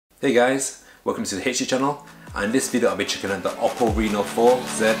Hey guys, welcome to the HD channel, and in this video I'll be checking out the Oppo Reno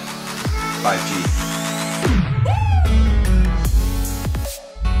 4Z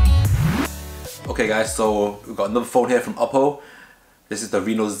 5G. Okay guys, so we've got another phone here from Oppo. This is the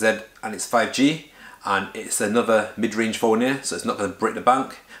Reno Z and it's 5G, and it's another mid-range phone here, so it's not going to break the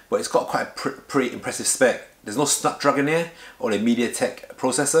bank, but it's got quite a pretty impressive spec. There's no Snapdragon here or a MediaTek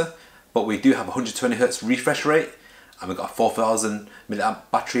processor, but we do have 120Hz refresh rate, and we've got a 4000 mAh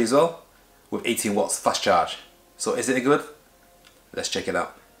battery as well with 18 watts fast charge. So is it good? Let's check it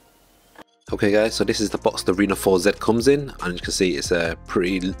out. Okay guys, so this is the box the Reno 4Z comes in, and you can see it's a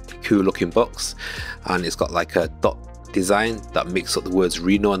pretty cool looking box, and it's got like a dot design that makes up the words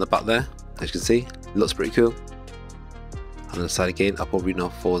Reno on the back there. As you can see, it looks pretty cool. And on the side again, Oppo Reno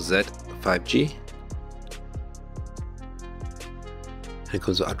 4Z 5G. And it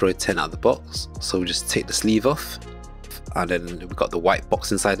comes with Android 10 out of the box, so we just take the sleeve off. And then we've got the white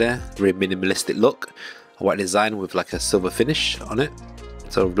box inside there, very minimalistic look, a white design with like a silver finish on it,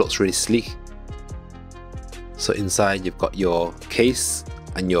 so it looks really sleek. So inside you've got your case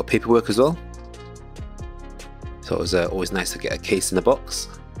and your paperwork as well, so it was always nice to get a case in the box,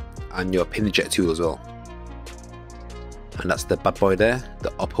 and your pin eject tool as well. And that's the bad boy there,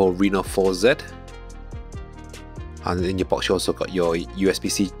 the Oppo Reno 4Z. And in your box you also got your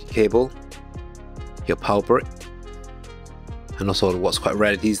USB-C cable, your power brick. And also what's quite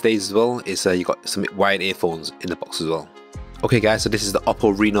rare these days as well is you got some wired earphones in the box as well. Okay guys, so this is the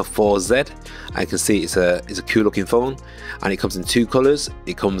Oppo Reno 4Z, and you can see it's a cool looking phone, and it comes in two colours.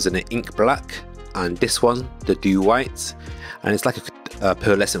 It comes in an ink black, and this one, the dew white, and it's like a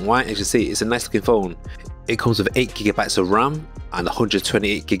pearlescent white. As you see, it's a nice looking phone. It comes with 8GB of RAM and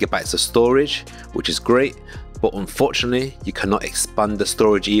 128GB of storage, which is great, but unfortunately you cannot expand the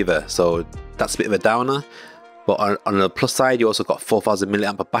storage either, so that's a bit of a downer. But on the plus side, you also got 4000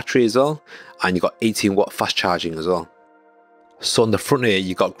 mAh battery as well, and you got 18 watt fast charging as well. So on the front here,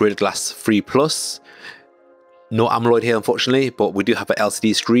 you got Gorilla Glass 3 Plus. No AMOLED here unfortunately, but we do have an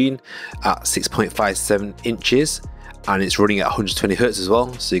LCD screen at 6.57 inches, and it's running at 120Hz as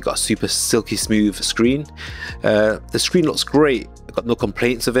well, so you got a super silky smooth screen. The screen looks great, I've got no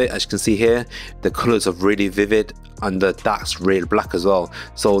complaints of it. As you can see here, the colours are really vivid, and the dark's real black as well,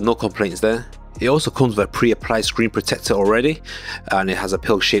 so no complaints there. It also comes with a pre-applied screen protector already, and it has a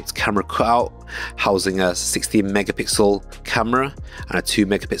pill-shaped camera cutout housing a 16 megapixel camera and a 2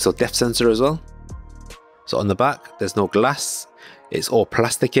 megapixel depth sensor as well. So on the back there's no glass, it's all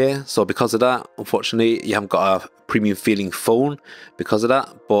plastic here, so because of that unfortunately you haven't got a premium feeling phone because of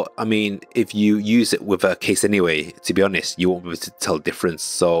that. But I mean, if you use it with a case anyway, to be honest, you won't be able to tell the difference,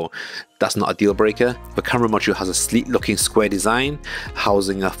 so that's not a deal breaker. The camera module has a sleek looking square design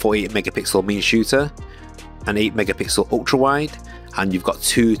housing a 48 megapixel main shooter, an 8 megapixel ultra wide, and you've got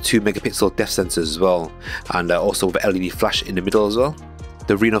two 2 megapixel depth sensors as well, and also with LED flash in the middle as well.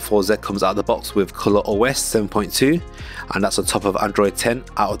 The Reno 4Z comes out of the box with Color OS 7.2, and that's on top of Android 10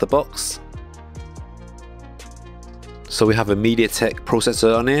 out of the box. So we have a MediaTek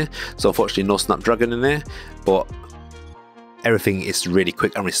processor on here, so unfortunately no Snapdragon in there, but everything is really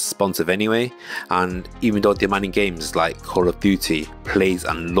quick and responsive anyway. And even though demanding games like Call of Duty plays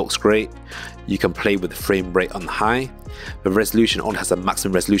and looks great, you can play with the frame rate on high. The resolution only has a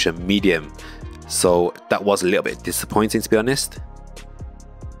maximum resolution medium, so that was a little bit disappointing to be honest.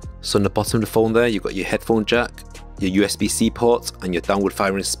 So on the bottom of the phone there, you've got your headphone jack, your USB-C port, and your downward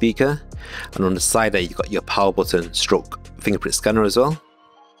firing speaker. And on the side there, you've got your power button stroke fingerprint scanner as well.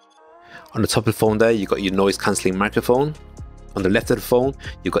 On the top of the phone there, you've got your noise cancelling microphone. On the left of the phone,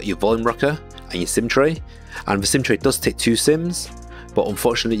 you've got your volume rocker and your SIM tray. And the SIM tray does take 2 SIMs, but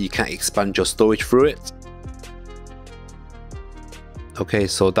unfortunately you can't expand your storage through it. Okay,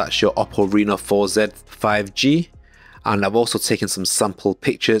 so that's your Oppo Reno 4Z 5G. And I've also taken some sample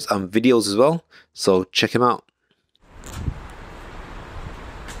pictures and videos as well, so check them out.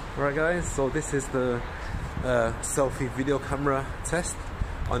 Alright guys, so this is the selfie video camera test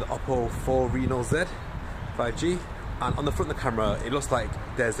on the Oppo 4 Reno Z 5G. And on the front of the camera it looks like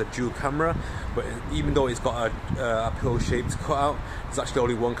there's a dual camera, but even though it's got a pill-shaped cutout, there's actually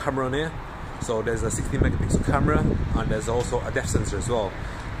only one camera on here. So there's a 16 megapixel camera, and there's also a depth sensor as well.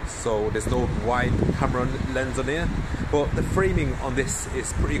 So there's no wide camera lens on here, but the framing on this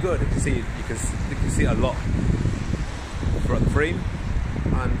is pretty good. You can see a lot throughout the frame,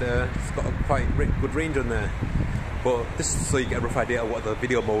 and it's got a quite good range on there. But this is so you get a rough idea of what the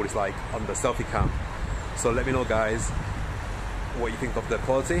video mode is like on the selfie cam. So let me know guys what you think of the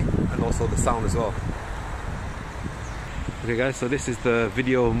quality and also the sound as well. Okay guys, so this is the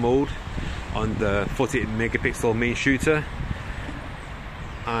video mode on the 48 megapixel main shooter.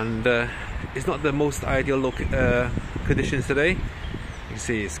 and it's not the most ideal conditions today. You can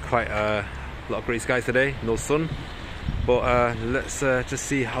see it's quite a lot of grey skies today, no sun. But let's just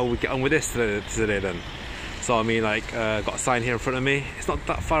see how we get on with this today then. So I mean, like, got a sign here in front of me. It's not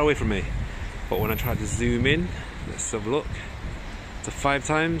that far away from me, but when I try to zoom in, let's have a look. To 5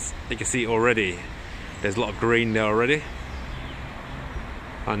 times, you can see already there's a lot of green there already,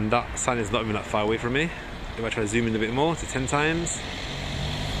 and that sign is not even that far away from me. If I try to zoom in a bit more to 10 times,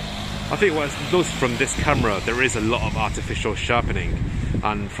 I think what I noticed from this camera, there is a lot of artificial sharpening,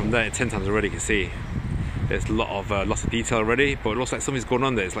 and from there 10 times already you can see there's a lot of lots of detail already, but it looks like something's going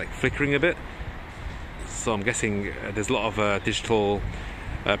on there. It's like flickering a bit, so I'm guessing there's a lot of digital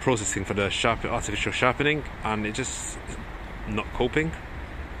processing for the artificial sharpening, and it just not coping.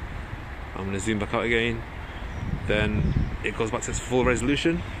 I'm going to zoom back out again, then it goes back to its full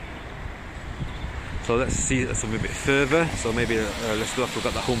resolution. So let's see something a bit further. So maybe let's look, we've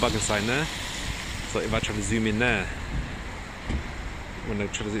got the home button sign there. So if I try to zoom in there, when I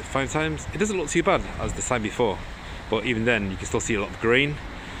try to do it 5 times, it doesn't look too bad as the sign before, but even then you can still see a lot of grain,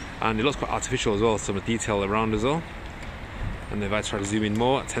 and it looks quite artificial as well, some of the detail around as well. And if I try to zoom in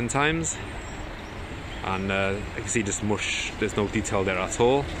more at 10 times, and I can see just mush, there's no detail there at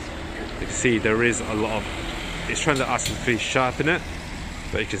all. You can see there is a lot of, it's trying to artificially sharpen it,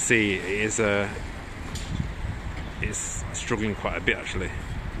 but you can see it is it's struggling quite a bit actually.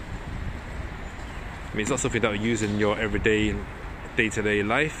 I mean, it's not something that we use in your everyday day-to-day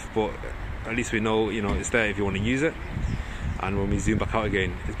life, but at least we know, you know, it's there if you want to use it. And when we zoom back out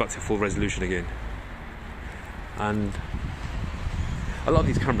again, it's back to full resolution again. And a lot of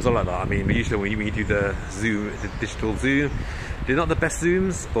these cameras are like that. I mean, usually when we do the zoom, the digital zoom, they're not the best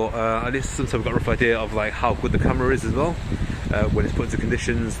zooms, but at least sometimes we've got a rough idea of like how good the camera is as well, when it's put into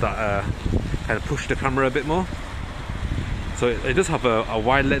conditions that kind of push the camera a bit more. So it does have a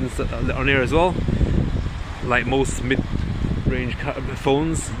wide lens on here as well. Like most mid-range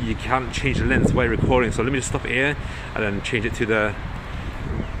phones, you can't change the lens while recording. So let me just stop it here and then change it to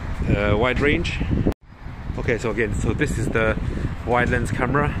the wide range. Okay, so again, so this is the wide lens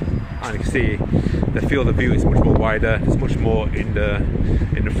camera, and you can see the field of view is much more wider. There's much more in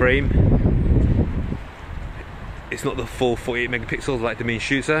the frame. It's not the full 48 megapixels like the main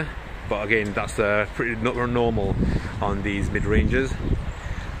shooter, but again, that's pretty normal on these mid-ranges.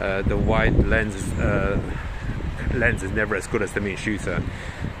 The wide lens is never as good as the main shooter,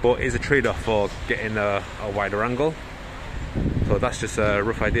 but it's a trade-off for getting a wider angle. So that's just a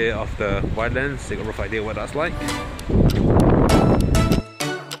rough idea of the wide lens, so you got a rough idea what that's like.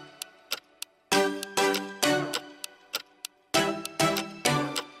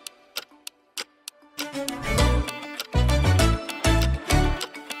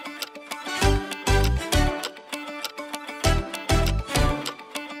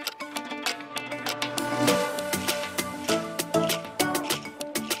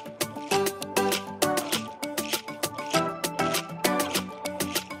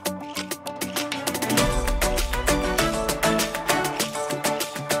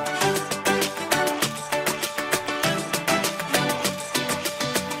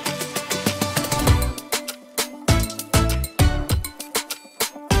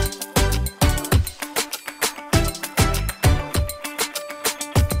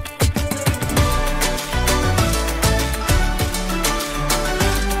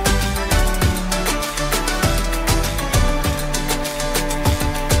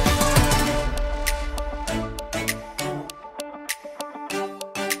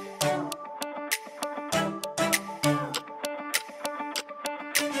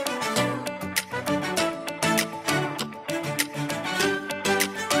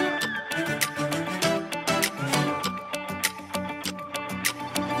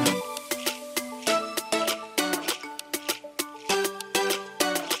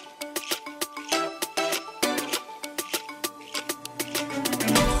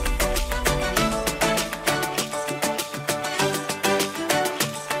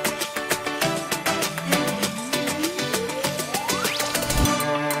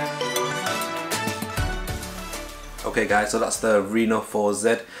 Okay guys, so that's the Reno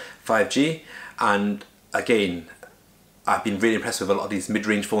 4Z 5G, and again, I've been really impressed with a lot of these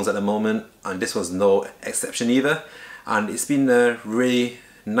mid-range phones at the moment, and this was no exception either, and it's been really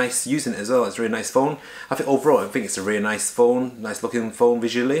nice using it as well. It's a really nice phone. I think overall, I think it's a really nice phone, nice looking phone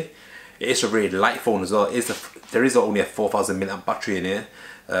visually. It is a really light phone as well. There is only a 4000 mAh battery in here.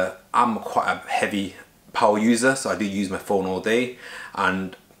 I'm quite a heavy power user, so I do use my phone all day,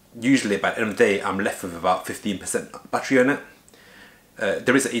 and usually by the end of the day I'm left with about 15% battery on it.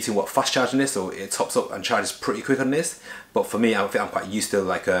 There is an 18-watt fast charge in this, so it tops up and charges pretty quick on this. But for me, I think I'm quite used to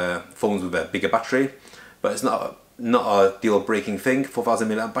like phones with a bigger battery. But it's not a deal-breaking thing, 4000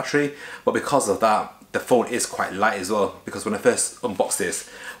 mAh battery. But because of that, the phone is quite light as well. Because when I first unboxed this,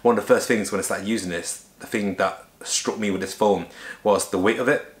 one of the first things when I started using this, the thing that struck me with this phone was the weight of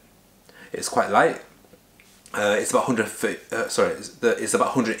it. It's quite light. It's about it's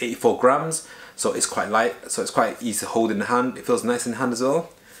about 184 grams. So it's quite light, so it's quite easy to hold in the hand. It feels nice in the hand as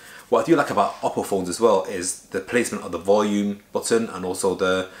well. What I do like about Oppo phones as well is the placement of the volume button and also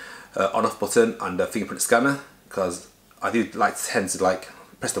the on-off button and the fingerprint scanner, because I do tend to like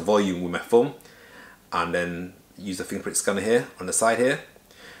press the volume with my phone and then use the fingerprint scanner here on the side here.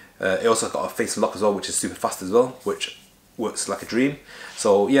 It also got a face lock as well, which is super fast as well, which works like a dream.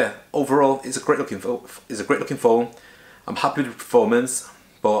 So yeah, overall it's a great looking phone. I'm happy with the performance.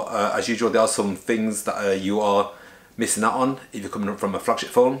 But as usual, there are some things that you are missing out on if you're coming from a flagship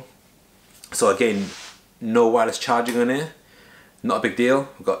phone. So again, no wireless charging on here, not a big deal.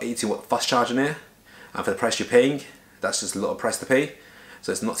 We've got 18-watt fast charge in here, and for the price you're paying, that's just a little price to pay,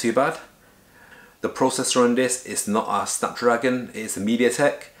 so it's not too bad. The processor on this is not a Snapdragon, it's a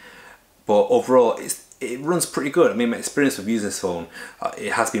MediaTek, but overall it runs pretty good. I mean, my experience with using this phone,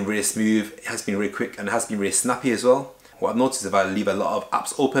 it has been really smooth, it has been really quick, and it has been really snappy as well. What I've noticed, if I leave a lot of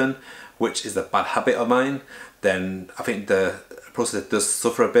apps open, which is a bad habit of mine, then I think the processor does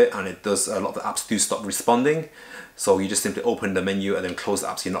suffer a bit, and a lot of the apps do stop responding. So you just simply open the menu and then close the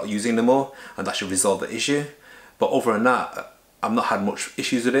apps you're not using anymore, and that should resolve the issue. But over than that, I've not had much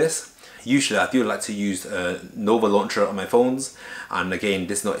issues with this. Usually I do like to use Nova Launcher on my phones, and again,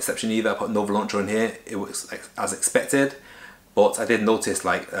 this is no exception either. I put Nova Launcher in here, it works as expected. But I did notice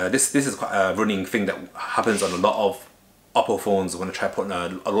this is quite a running thing that happens on a lot of Oppo phones. When I try putting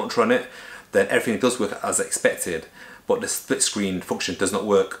a launcher on it, then everything does work as expected, but the split screen function does not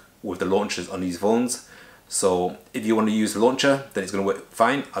work with the launchers on these phones. So if you want to use the launcher, then it's going to work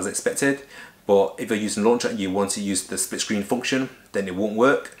fine as expected. But if you're using the launcher and you want to use the split screen function, then it won't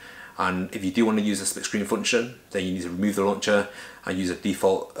work. And if you do want to use the split screen function, then you need to remove the launcher and use a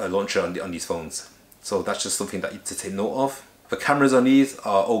default launcher on these phones. So that's just something that you need to take note of. The cameras on these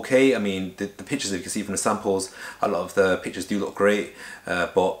are okay. I mean, the pictures, you can see from the samples, a lot of the pictures do look great.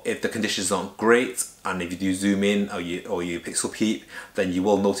 But if the conditions aren't great, and if you do zoom in or you pixel peep, then you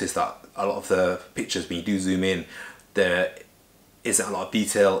will notice that a lot of the pictures, when you do zoom in, there isn't a lot of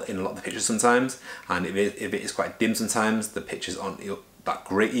detail in a lot of the pictures sometimes. And if it is quite dim sometimes, the pictures aren't that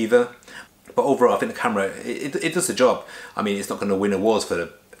great either. But overall, I think the camera, it does the job. I mean, it's not going to win awards for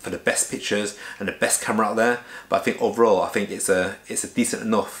the best pictures and the best camera out there, but I think overall, I think it's a decent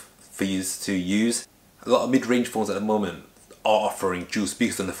enough for you to use. A lot of mid-range phones at the moment are offering dual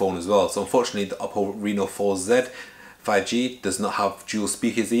speakers on the phone as well. So unfortunately, the Oppo Reno 4Z 5G does not have dual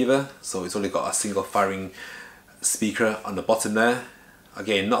speakers either. So it's only got a single firing speaker on the bottom there.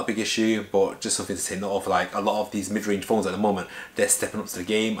 Again, not a big issue, but just something to take note of. Like, a lot of these mid-range phones at the moment, they're stepping up to the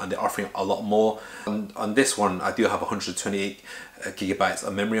game and they're offering a lot more. And on this one, I do have 128 gigabytes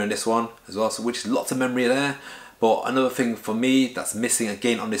of memory on this one as well, so which is lots of memory there. But another thing for me that's missing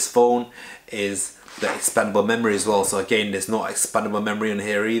again on this phone is the expandable memory as well. So again, there's no expandable memory on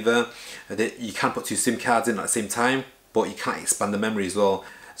here either. You can put two SIM cards in at the same time, but you can't expand the memory as well.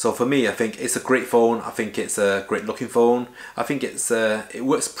 So for me, I think it's a great phone. I think it's a great looking phone. I think it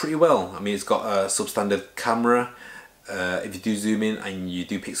works pretty well. I mean, it's got a substandard camera. If you do zoom in and you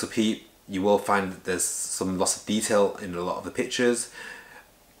do pixel peep, you will find that there's some loss of detail in a lot of the pictures.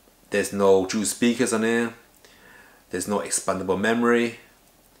 There's no dual speakers on here. There's no expandable memory.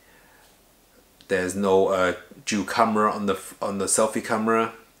 There's no dual camera on the selfie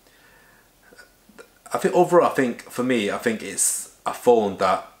camera. I think overall, for me, I think it's a phone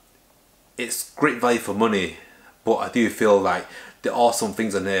that it's great value for money, but I do feel like there are some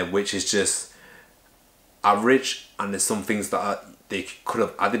things on here which is just average, and there's some things that they could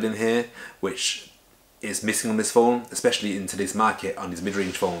have added in here which is missing on this phone, especially in today's market on these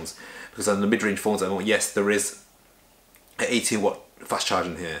mid-range phones. Because on the mid-range phones, yes, there is an 18-watt fast charge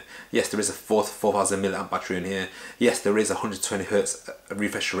in here. Yes, there is a 4000 mAh battery in here. Yes, there is a 120 Hz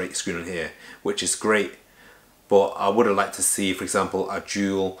refresh rate screen in here, which is great. But I would have liked to see, for example, a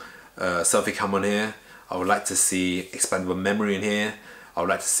dual selfie cam on here. I would like to see expandable memory in here. I would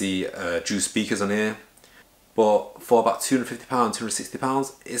like to see dual speakers on here. But for about £250,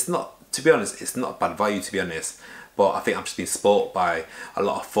 £260, it's not, to be honest, it's not bad value, to be honest. But I think I'm just being spoilt by a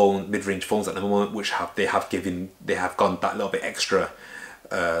lot of mid-range phones at the moment, which they have gone that little bit extra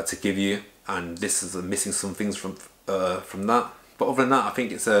to give you, and this is missing some things from that. But other than that, I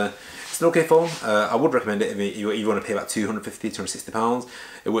think it's an okay phone. I would recommend it if you want to pay about £250–260.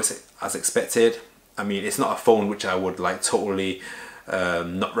 It works as expected. I mean, it's not a phone which I would like totally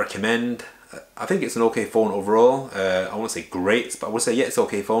not recommend. I think it's an okay phone overall. I won't say great, but I would say yeah, it's an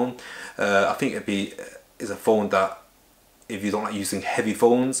okay phone. I think it's a phone that if you don't like using heavy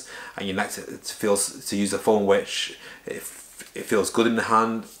phones and you like to use a phone which it feels good in the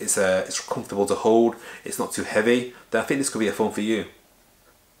hand, it's comfortable to hold, it's not too heavy, then I think this could be a phone for you.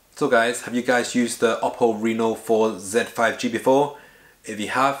 So guys, have you guys used the Oppo Reno 4Z 5G before? If you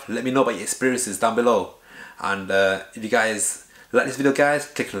have, let me know about your experiences down below. And if you guys like this video guys,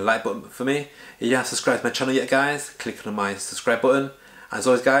 click on the like button for me. If you haven't subscribed to my channel yet guys, click on my subscribe button. As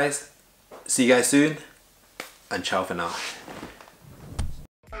always guys, see you guys soon, and ciao for now.